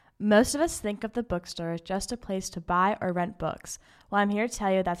Most of us think of the bookstore as just a place to buy or rent books. Well, I'm here to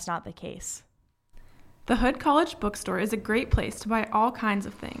tell you that's not the case. The Hood College Bookstore is a great place to buy all kinds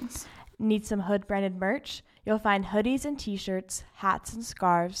of things. Need some Hood branded merch? You'll find hoodies and t-shirts, hats and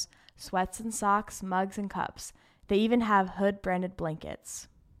scarves, sweats and socks, mugs and cups. They even have Hood branded blankets.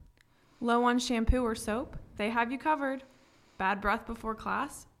 Low on shampoo or soap? They have you covered. Bad breath before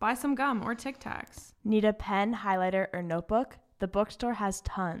class? Buy some gum or Tic Tacs. Need a pen, highlighter, or notebook? The bookstore has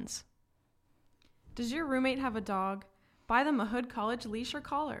tons. Does your roommate have a dog? Buy them a Hood College leash or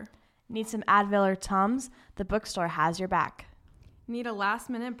collar. Need some Advil or Tums? The bookstore has your back. Need a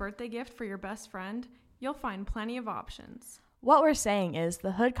last-minute birthday gift for your best friend? You'll find plenty of options. What we're saying is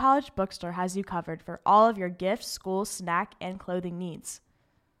the Hood College Bookstore has you covered for all of your gift, school, snack, and clothing needs.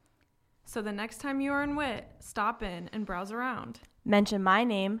 So the next time you are in WIT, stop in and browse around. Mention my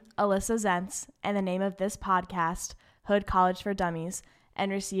name, Alissa Zentz, and the name of this podcast, Hood College for Dummies,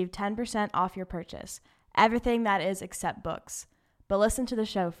 and receive 10% off your purchase. Everything that is except books. But listen to the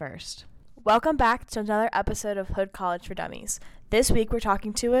show first. Welcome back to another episode of Hood College for Dummies. This week we're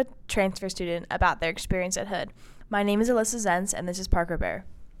talking to a transfer student about their experience at Hood. My name is Alissa Zentz, and this is Parker Baer.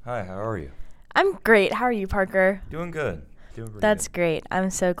 Hi, how are you? I'm great. How are you, Parker? Doing good. That's great. I'm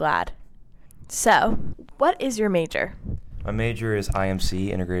so glad. So, what is your major? My major is IMC,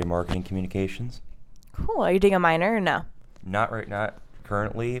 Integrated Marketing Communications. Cool. Are you doing a minor or no? Not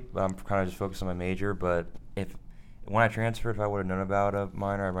currently. I'm kind of just focused on my major, but when I transferred, if I would have known about a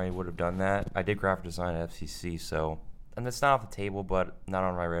minor, I might would have done that. I did graphic design at FCC, and it's not off the table, but not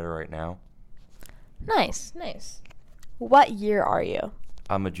on my radar right now. Nice. What year are you?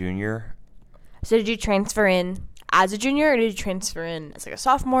 I'm a junior. So did you transfer in as a junior, or did you transfer in as like a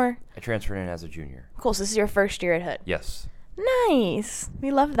sophomore? I transferred in as a junior. Cool. So this is your first year at Hood. Yes. Nice.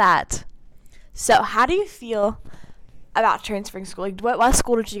 We love that. So how do you feel about transferring school? Like, what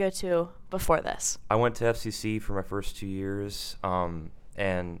school did you go to before this? I went to FCC for my first 2 years,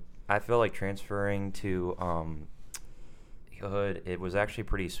 and I feel like transferring to Hood, it was actually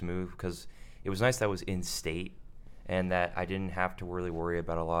pretty smooth because it was nice that I was in state and that I didn't have to really worry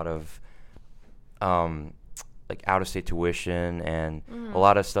about a lot of like out-of-state tuition, and a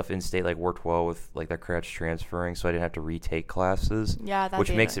lot of stuff in state like worked well with like their credits transferring, so I didn't have to retake classes,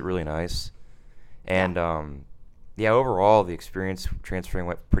 which makes it really nice. And overall the experience transferring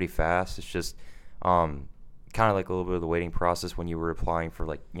went pretty fast. It's just kind of like a little bit of the waiting process when you were applying for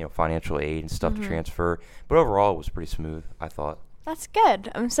like financial aid and stuff to transfer, but overall it was pretty smooth, I thought. That's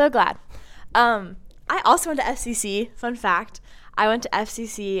good. I'm so glad. I also went to FCC. Fun fact, I went to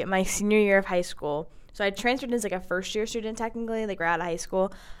FCC my senior year of high school. So I transferred as like a first year student technically, like right out of high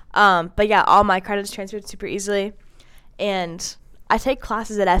school. But yeah, all my credits transferred super easily. And I take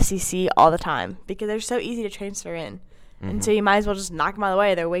classes at FCC all the time because they're so easy to transfer in. And so you might as well just knock them out of the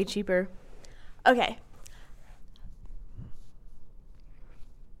way. They're way cheaper. Okay.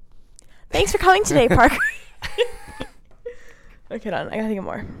 Thanks for coming today, Parker. Okay, hold on. I gotta think of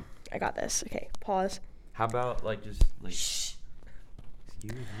more. I got this. Okay, pause. How about shh.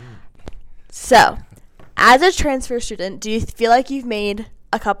 Excuse me. So, as a transfer student, do you feel like you've made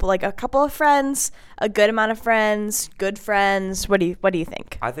a couple of friends, a good amount of friends, good friends? What do you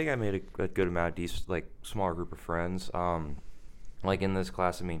think? I think I made a good amount of decent, smaller group of friends. Like in this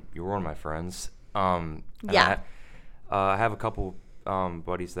class, I mean, you were one of my friends. Yeah. I have a couple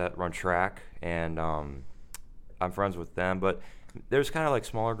buddies that run track, and I'm friends with them. But there's kind of like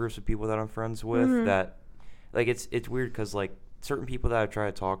smaller groups of people that I'm friends with that, like, it's weird because like certain people that I try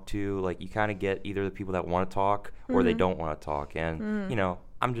to talk to, like, you kind of get either the people that want to talk or they don't want to talk, and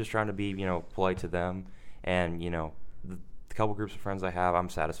I'm just trying to be polite to them, and the couple groups of friends I have, I'm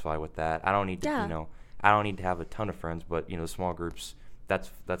satisfied with that. I don't need to I don't need to have a ton of friends, but the small groups,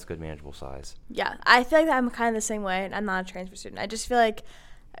 that's good manageable size. Yeah, I feel like I'm kind of the same way. I'm not a transfer student. I just feel like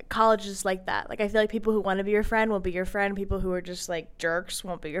college is like that. Like, I feel like people who want to be your friend will be your friend. People who are just like jerks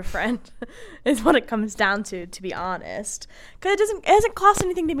won't be your friend. Is what it comes down to be honest. Because it doesn't cost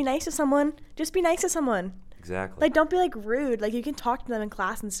anything to be nice to someone. Just be nice to someone. Exactly. Like, don't be like rude. Like, you can talk to them in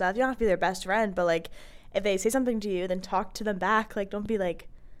class and stuff. You don't have to be their best friend, but like if they say something to you, then talk to them back. Like, don't be like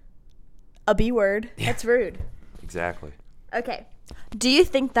a B word. That's rude. Exactly. Okay. Do you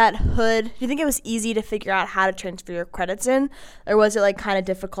think it was easy to figure out how to transfer your credits in? Or was it like kind of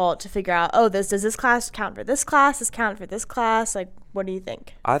difficult to figure out, does this class count for this class? This count for this class? Like, what do you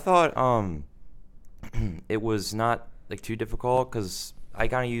think? I thought it was not like too difficult because I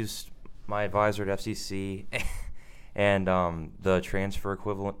kind of used my advisor at FCC and the transfer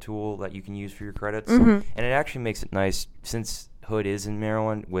equivalent tool that you can use for your credits. And it actually makes it nice since Hood is in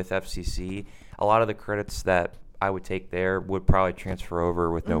Maryland with FCC. A lot of the credits that I would take there would probably transfer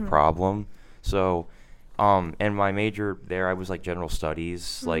over with no problem. So, and my major there, I was like general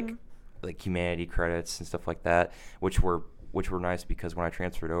studies, like humanity credits and stuff like that, which were nice because when I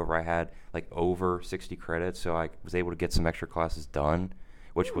transferred over, I had like over 60 credits, so I was able to get some extra classes done,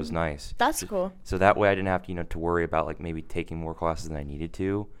 which was nice. That's cool. So that way I didn't have to, to worry about like maybe taking more classes than I needed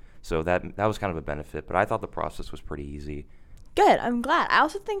to. So that was kind of a benefit, but I thought the process was pretty easy. Good. I'm glad. I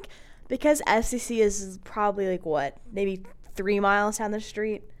also think because FCC is probably like what, maybe 3 miles down the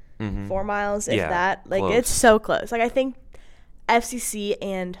street, 4 miles, if that. Like close. It's so close. Like I think FCC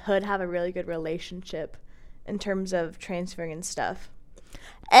and Hood have a really good relationship in terms of transferring and stuff.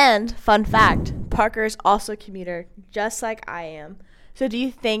 And fun fact, Parker is also a commuter, just like I am. So do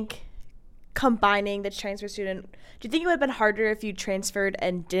you think combining the transfer student, do you think it would have been harder if you transferred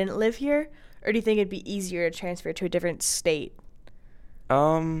and didn't live here, or do you think it'd be easier to transfer to a different state?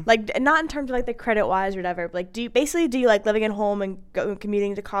 Like not in terms of like the credit wise or whatever, but like do you like living at home and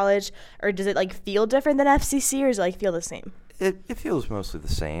commuting to college, or does it like feel different than FCC, or does it like feel the same? It feels mostly the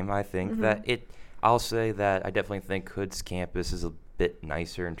same. I think that I'll say that I definitely think Hood's campus is a bit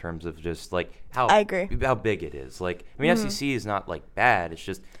nicer in terms of just like how big it is. Like I mean FCC is not like bad. It's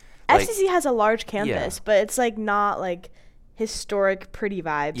just like, FCC has a large campus, but it's like not like historic pretty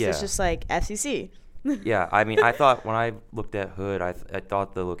vibes. Yeah. It's just like FCC. Yeah, I mean, I thought when I looked at Hood, I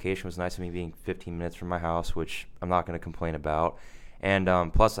thought the location was nice to me being 15 minutes from my house, which I'm not going to complain about. And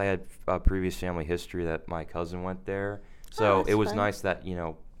plus, I had previous family history that my cousin went there. So it was fun. nice that,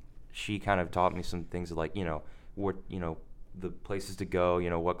 she kind of taught me some things like, what, the places to go,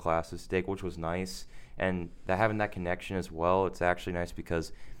 what classes to take, which was nice. And having that connection as well, it's actually nice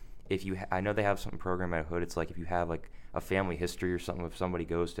because I know they have some program at Hood. It's like if you have like a family history or something, if somebody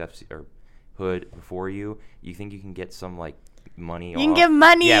goes to FC or Hood before you think you can get some like money off. You can get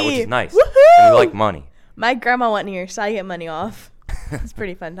money. Yeah, which is nice. Woohoo! And we like money. My grandma went here, so I get money off. It's a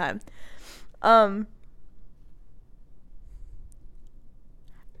pretty fun time.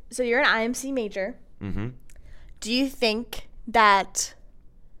 So you're an IMC major. Mm-hmm. Do you think that...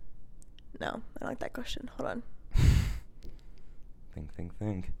 No, I don't like that question. Hold on.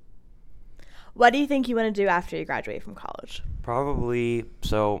 Think. What do you think you want to do after you graduate from college? Probably,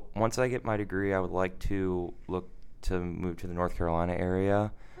 so once I get my degree, I would like to look to move to the North Carolina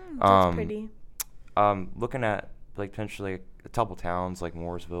area. That's pretty. Looking at like potentially a couple towns like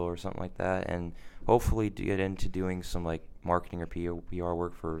Mooresville or something like that, and hopefully to get into doing some like marketing or PR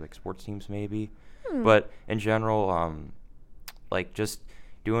work for like sports teams maybe. But in general, like just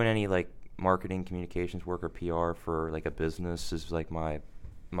doing any like marketing, communications work or PR for like a business is like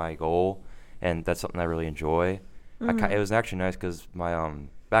my goal, and that's something I really enjoy. It was actually nice because my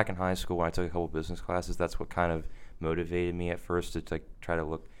back in high school when I took a couple business classes, that's what kind of motivated me at first to like try to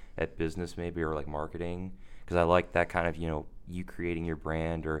look at business maybe or like marketing, because I like that kind of you creating your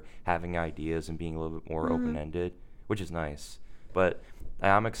brand or having ideas and being a little bit more open-ended, which is nice. But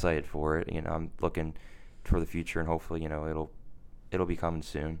I'm excited for it. I'm looking for the future, and hopefully it'll be coming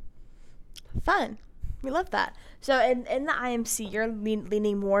soon. Fun. We love that. So in the IMC, you're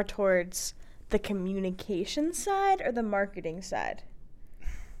leaning more towards the communication side or the marketing side?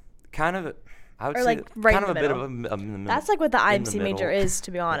 Kind of, I would or say like right kind in of the a bit middle. of a in the middle. That's like what the in the IMC major middle. is,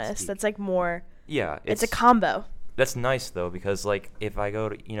 to be honest. That's like more. Yeah, it's a combo. That's nice though, because like if I go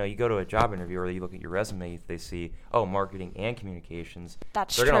to you go to a job interview or you look at your resume, if they see marketing and communications,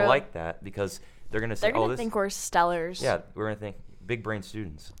 they're gonna like that because they're gonna say they're gonna think we're stellars. Yeah, we're gonna think big brain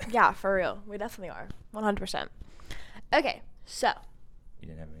students. Yeah, for real, we definitely are, 100%. Okay, so. You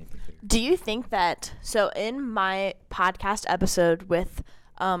didn't have anything figured. Do you think that, so in my podcast episode with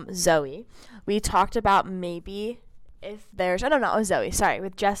Zoe, we talked about maybe if there's,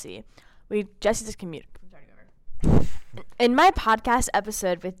 with Jesse. Jesse's a commuter. In my podcast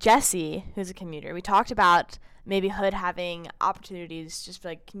episode with Jesse, who's a commuter, we talked about maybe Hood having opportunities just for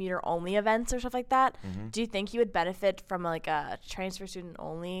like commuter only events or stuff like that. Mm-hmm. Do you think you would benefit from like a transfer student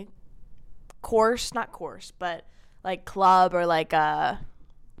only course, not course, but like club or like a,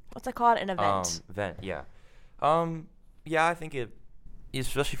 what's that called? An event. Event, yeah. Yeah, I think it,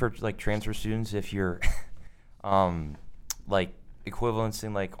 especially for like transfer students, if you're, like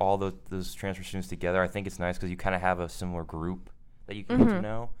equivalencing like all those transfer students together, I think it's nice because you kind of have a similar group that you can get to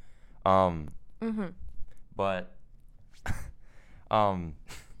know. But,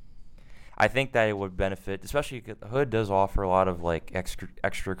 I think that it would benefit, especially because Hood does offer a lot of like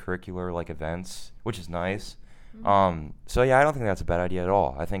extracurricular like events, which is nice. So yeah, I don't think that's a bad idea at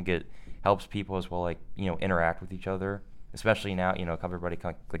all. I think it helps people as well, like interact with each other, especially now everybody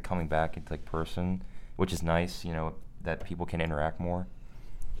like coming back into like person, which is nice. That people can interact more.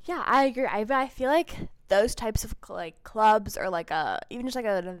 Yeah, I agree. I feel like those types of like clubs or like even just like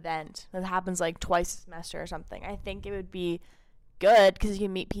an event that happens like twice a semester or something, I think it would be good because you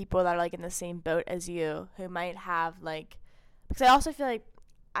can meet people that are like in the same boat as you who might have like, because I also feel like,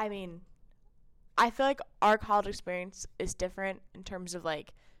 I mean, I feel like our college experience is different in terms of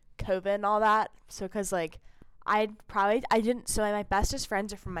like COVID and all that. So because like my bestest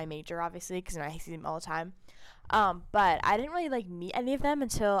friends are from my major, obviously, because I see them all the time. But I didn't really like meet any of them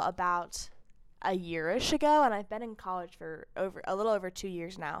until about a year-ish ago, and I've been in college for a little over 2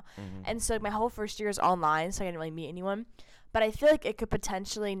 years now. Mm-hmm. And so my whole first year is online, so I didn't really meet anyone. But I feel like it could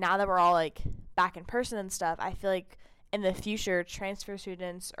potentially, now that we're all like back in person and stuff, I feel like in the future, transfer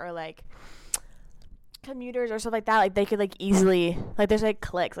students or like commuters or stuff like that, like they could like easily, like there's like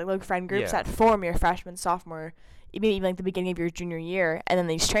cliques, like friend groups that form your freshman, sophomore, even like the beginning of your junior year, and then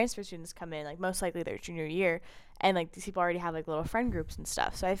these transfer students come in, like most likely their junior year, and like these people already have like little friend groups and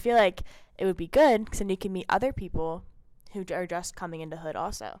stuff. So I feel like it would be good because then you can meet other people who are just coming into Hood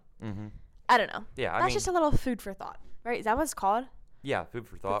also. Mm-hmm. I don't know. Yeah, That's just a little food for thought, right? Is that what it's called? Yeah, food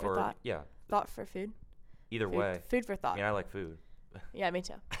for thought, Thought for food. Either way. Food for thought. I mean, I like food. Yeah, me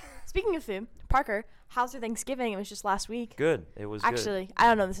too. Speaking of food, Parker, how's your Thanksgiving? It was just last week. Good. It was Actually, good. I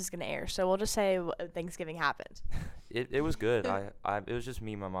don't know if this is going to air, so we'll just say Thanksgiving happened. It was good. It was just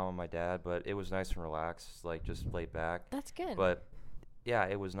me, my mom, and my dad, but it was nice and relaxed, like just laid back. That's good. But yeah,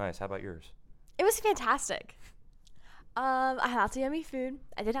 it was nice. How about yours? It was fantastic. I had lots of yummy food.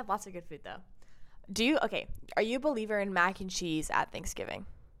 I did have lots of good food though. Are you a believer in mac and cheese at Thanksgiving?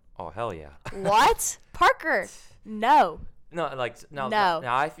 Oh, hell yeah. What? Parker, no. No, like no. No.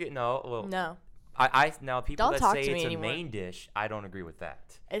 Now I feel no. Well, No. I now people Don't that talk say to me it's a anymore. main dish, I don't agree with that.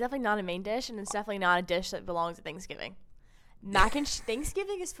 It's definitely not a main dish, and it's definitely not a dish that belongs at Thanksgiving.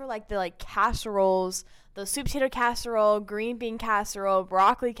 Thanksgiving is for like the like casseroles, the sweet potato casserole, green bean casserole,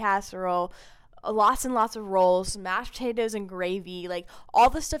 broccoli casserole, lots and lots of rolls, mashed potatoes and gravy, like all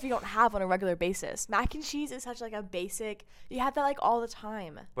the stuff you don't have on a regular basis. Mac and cheese is such like a basic. You have that like all the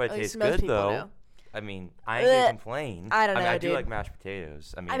time. But At it least tastes most good people though. do. I mean, I ain't gonna complain. I don't know, I do dude. like mashed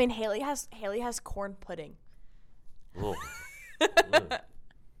potatoes. I mean, Haley has corn pudding. Ugh. Ugh.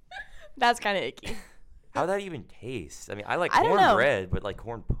 That's kind of icky. How'd that even taste? I mean, I like I don't know. cornbread, but like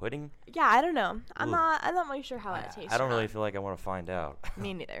corn pudding? Yeah, I don't know. I'm Ugh. not really sure how that tastes. I don't or really not. feel like I want to find out.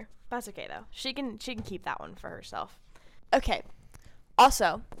 Me neither. That's okay though. She can keep that one for herself. Okay.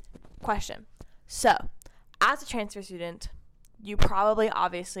 Also, question. So, as a transfer student, you probably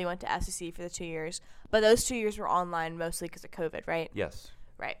obviously went to FCC for the 2 years, but those 2 years were online mostly because of COVID, right? Yes.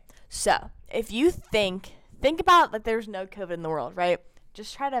 Right. So, if you think about like there's no COVID in the world, right?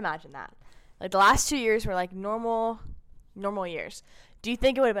 Just try to imagine that. Like the last 2 years were like normal years. Do you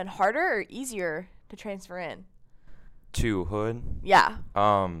think it would have been harder or easier to transfer in? To Hood? Yeah.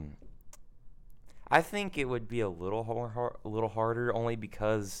 I think it would be a little harder only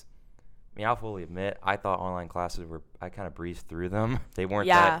because, I mean, I'll fully admit, I thought online classes I kind of breezed through them. They weren't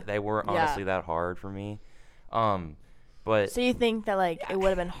honestly that hard for me. But so you think that like it would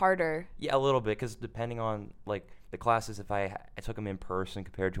have been harder? Yeah, a little bit, because depending on like the classes, if I took them in person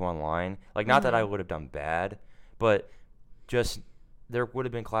compared to online, like not that I would have done bad, but just there would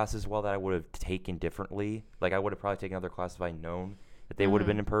have been classes that I would have taken differently. Like I would have probably taken other classes if I'd known that they would have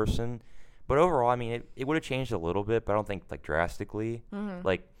been in person. But overall, I mean, it would have changed a little bit, but I don't think like drastically.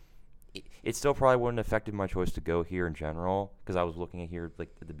 Like it still probably wouldn't have affected my choice to go here in general, because I was looking at here like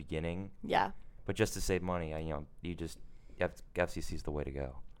at the beginning. Yeah. But just to save money, FCC is the way to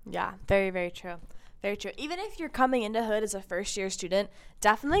go. Yeah, very, very true. Very true. Even if you're coming into Hood as a first-year student,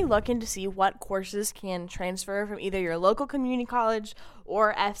 definitely look into see what courses can transfer from either your local community college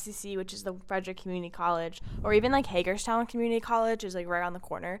or FCC, which is the Frederick Community College, or even like Hagerstown Community College is like right on the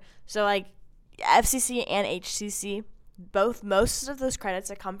corner. So like FCC and HCC, most of those credits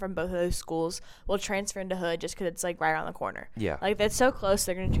that come from both of those schools will transfer into Hood just because it's like right around the corner. Yeah. Like that's so close,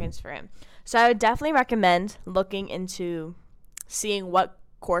 they're going to transfer in. So I would definitely recommend looking into seeing what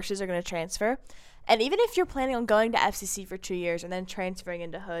courses are going to transfer. And even if you're planning on going to FCC for 2 years and then transferring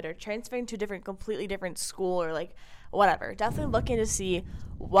into Hood or transferring to a completely different school or like whatever, definitely look in to see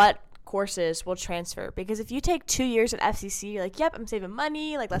what courses will transfer. Because if you take 2 years at FCC, you're like, yep, I'm saving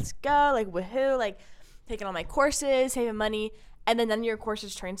money, like let's go, like woohoo, like taking all my courses, saving money, and then none of your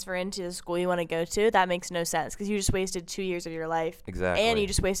courses transfer into the school you want to go to, that makes no sense because you just wasted 2 years of your life. Exactly. And you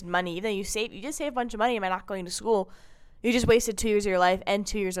just wasted money. Even though you just saved a bunch of money by not going to school. You just wasted 2 years of your life and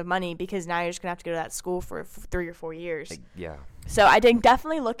 2 years of money because now you're just going to have to go to that school for 3 or 4 years. Yeah. So I think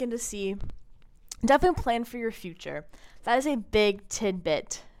definitely look into definitely plan for your future. That is a big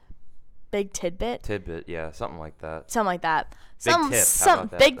tidbit. Big tidbit? Tidbit, yeah, something like that. Something like that. Big tip. How Some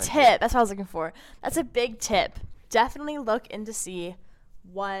about that? big Thank tip. you. That's what I was looking for. That's a big tip. Definitely look in to see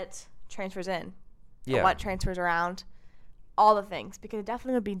what transfers in, or what transfers around, all the things, because it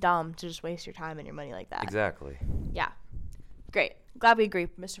definitely would be dumb to just waste your time and your money like that. Exactly. Yeah. Great. Glad we agree,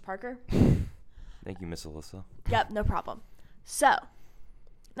 Mr. Parker. Thank you, Miss Alyssa. Yep, no problem. So,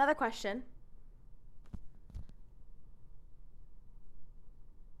 another question.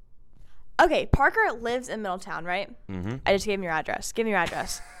 Okay, Parker lives in Middletown, right? Mm-hmm. I just gave him your address. Give me your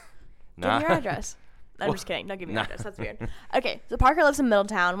address. Give me your address. No, I'm just kidding. Don't give me your address. That's weird. Okay, so Parker lives in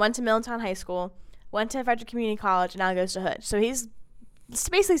Middletown, went to Middletown High School, went to Frederick Community College, and now goes to Hood. So he's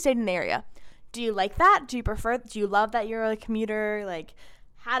basically stayed in the area. Do you like that? Do you love that you're a commuter? Like,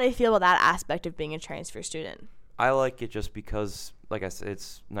 how do you feel about that aspect of being a transfer student? I like it just because, like I said,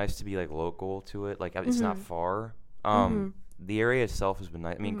 it's nice to be like local to it. Like it's not far. The area itself has been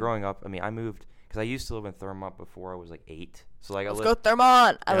nice. I mean, growing up, I moved because I used to live in Thurmont before I was like 8. So like Let's go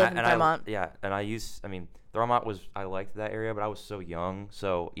Thurmont. I live in Thurmont. Thurmont I liked that area, but I was so young,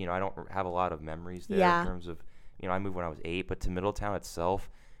 so I don't have a lot of memories there in terms of I moved when I was 8. But to Middletown itself,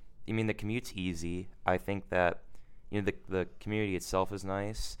 the commute's easy. I think that the community itself is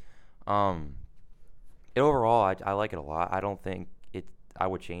nice. Overall, I like it a lot. I don't think I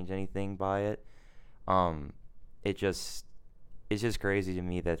would change anything by it. It's just crazy to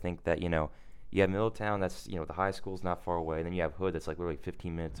me that I think that you have Middletown, that's the high school's not far away, and then you have Hood that's like literally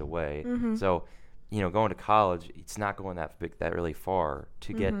 15 minutes away. So going to college, it's not going that really far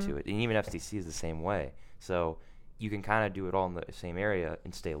to get to it, and even FCC is the same way. So you can kind of do it all in the same area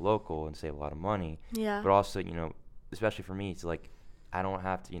and stay local and save a lot of money. Yeah. But also especially for me, it's like I don't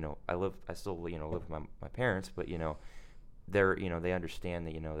have to I still live with my parents, but they're they understand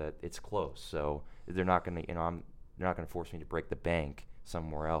that that it's close, so they're not gonna they're not gonna force me to break the bank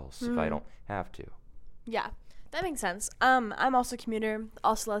somewhere else if I don't have to. Yeah, that makes sense. I'm also a commuter,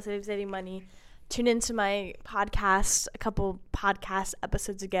 also love saving money. Tune into my podcast a couple podcast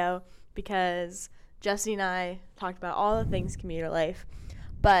episodes ago because Jesse and I talked about all the things commuter life.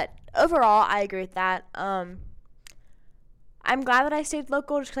 But overall, I agree with that. I'm glad that I stayed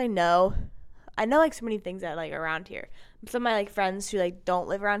local just because I know like so many things that like around here. Some of my like friends who like don't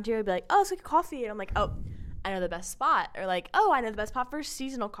live around here would be like, oh, it's like coffee, and I'm like, oh, I know the best spot, or like, oh, I know the best spot for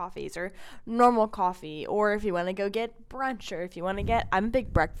seasonal coffees or normal coffee, or if you want to go get brunch, or if you want to get, I'm a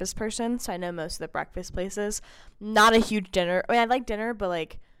big breakfast person, so I know most of the breakfast places. Not a huge dinner. I like dinner, but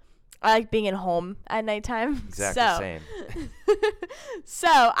like I like being at home at nighttime. Exactly the same. So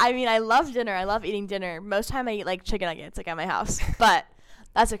I love dinner. I love eating dinner. Most time I eat like chicken nuggets like at my house, but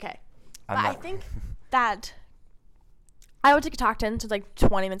that's okay. But I think that I would take a Talkton, so it's like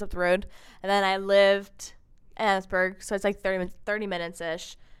 20 minutes up the road, and then I lived in Annisburg, so it's like 30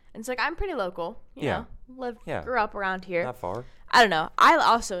 minutes-ish. And so like I'm pretty local, you know. Grew up around here. Not far. I don't know. I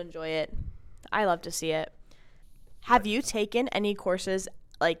also enjoy it. I love to see it. Have you taken any courses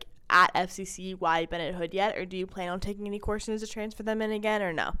like at FCC while you've been at Hood yet, or do you plan on taking any courses to transfer them in again,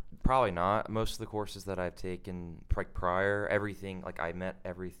 or no? Probably not. Most of the courses that I've taken prior, everything, like I met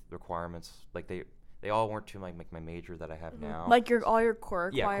every requirements. Like they all weren't to like my major that I have now. Like all your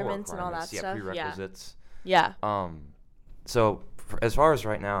core requirements and all that stuff. Prerequisites. Yeah. So as far as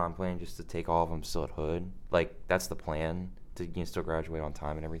right now, I'm planning just to take all of them still at Hood. Like that's the plan to still graduate on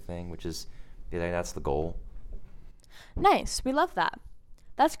time and everything, which is that's the goal. Nice. We love that.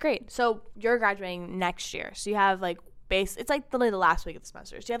 That's great. So you're graduating next year. So you have like it's like literally the last week of the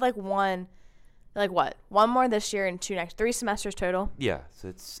semester. So you have like one more this year and 3 semesters total. Yeah. So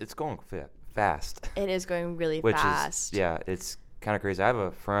it's going fast. It is going really fast. It's kind of crazy. I have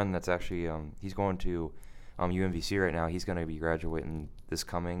a friend that's actually he's going to UMBC right now. He's going to be graduating this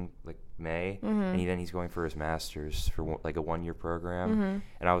coming like May, and he's going for his master's for like a 1-year program.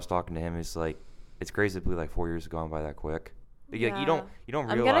 And I was talking to him. He's like, it's crazy to believe like 4 years have gone by that quick. Like, you don't realize.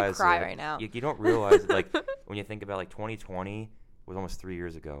 I'm gonna cry right now. You don't realize like when you think about like 2020 was almost 3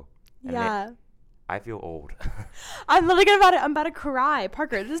 years ago. And I feel old. I'm literally I'm about to cry.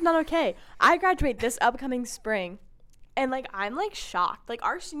 Parker, this is not okay. I graduate this upcoming spring, and like I'm like shocked. Like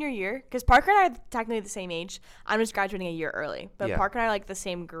our senior year, because Parker and I are technically the same age. I'm just graduating a year early, but Parker and I are like the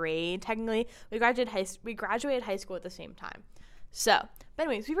same grade technically. We graduated high school at the same time. So, but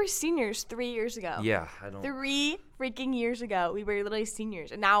anyways, we were seniors 3 years ago. Yeah, I don't. 3 freaking years ago, we were literally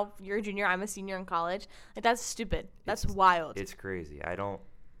seniors, and now you're a junior. I'm a senior in college. Like that's stupid. That's wild. It's crazy. I don't.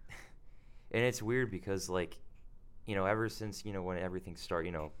 And it's weird because like, ever since when everything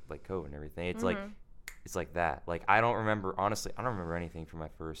started, like COVID and everything, it's like it's like that. Like, I don't remember, honestly, I don't remember anything from my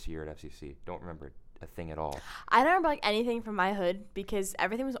first year at FCC. Don't remember a thing at all. I don't remember, like, anything from my hood because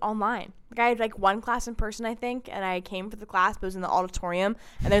everything was online. Like, I had, like, one class in person, I think, and I came for the class, but it was in the auditorium,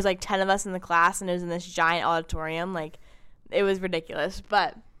 and there's, like, 10 of us in the class, and it was in this giant auditorium. Like, it was ridiculous,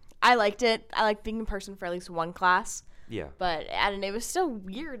 but I liked it. I liked being in person for at least one class. Yeah. But, and it was still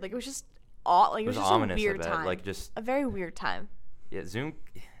weird. Like, it was just all, like, it was just ominous, a weird I bet. time. Like, just a very weird time. Yeah, Zoom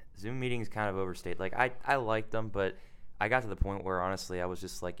meetings kind of overstate. Like, I liked them, but I got to the point where, honestly, I was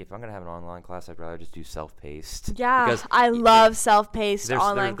just like, if I'm going to have an online class, I'd rather just do self-paced. Yeah, because I love self-paced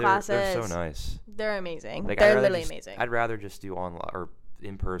online classes. They're so nice. They're amazing. Like, they're literally amazing. I'd rather just do online or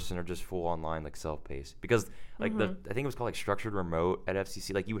in person or just full online, like, self-paced. Because, like, I think it was called, like, structured remote at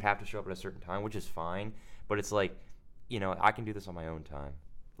FCC. Like, you would have to show up at a certain time, which is fine. But it's like, you know, I can do this on my own time.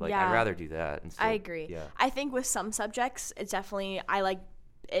 Like, yeah. I'd rather do that. Instead. I agree. Yeah. I think with some subjects, it's definitely, I like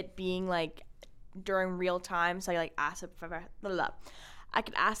it being, like, during real time. So I, like, I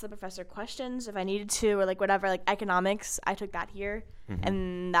could ask the professor questions if I needed to, or, like, whatever. Like, economics, I took that here,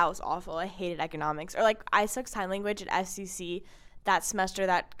 and that was awful. I hated economics. Or, like, I took sign language at SCC that semester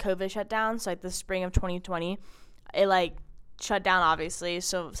that COVID shut down. So, like, the spring of 2020, it, like, shut down, obviously.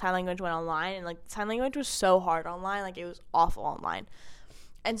 So sign language went online, and, like, sign language was so hard online. Like, it was awful online.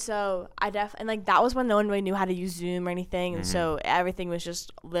 And so and, like, that was when no one really knew how to use Zoom or anything. And so everything was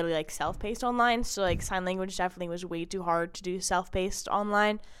just literally, like, self-paced online. So, like, sign language definitely was way too hard to do self-paced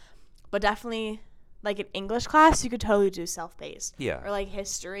online. But definitely, like, an English class, you could totally do self-paced. Yeah. Or, like,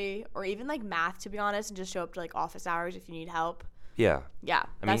 history or even, like, math, to be honest, and just show up to, like, office hours if you need help. Yeah. Yeah,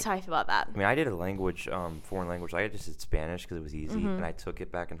 that's how I feel about that. I mean, I did a language, foreign language. I just did Spanish because it was easy, and I took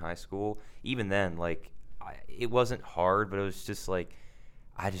it back in high school. Even then, like, it wasn't hard, but it was just like,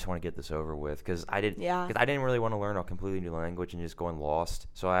 I just want to get this over with because I didn't really want to learn a completely new language and just going lost.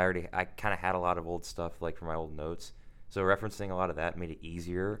 So I kind of had a lot of old stuff, like, from my old notes. So referencing a lot of that made it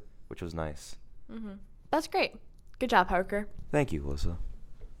easier, which was nice. That's great. Good job, Parker. Thank you, Alyssa.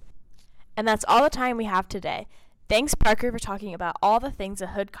 And that's all the time we have today. Thanks, Parker, for talking about all the things a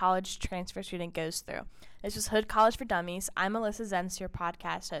Hood College transfer student goes through. This was Hood College for Dummies. I'm Alissa Zentz, your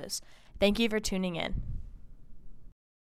podcast host. Thank you for tuning in.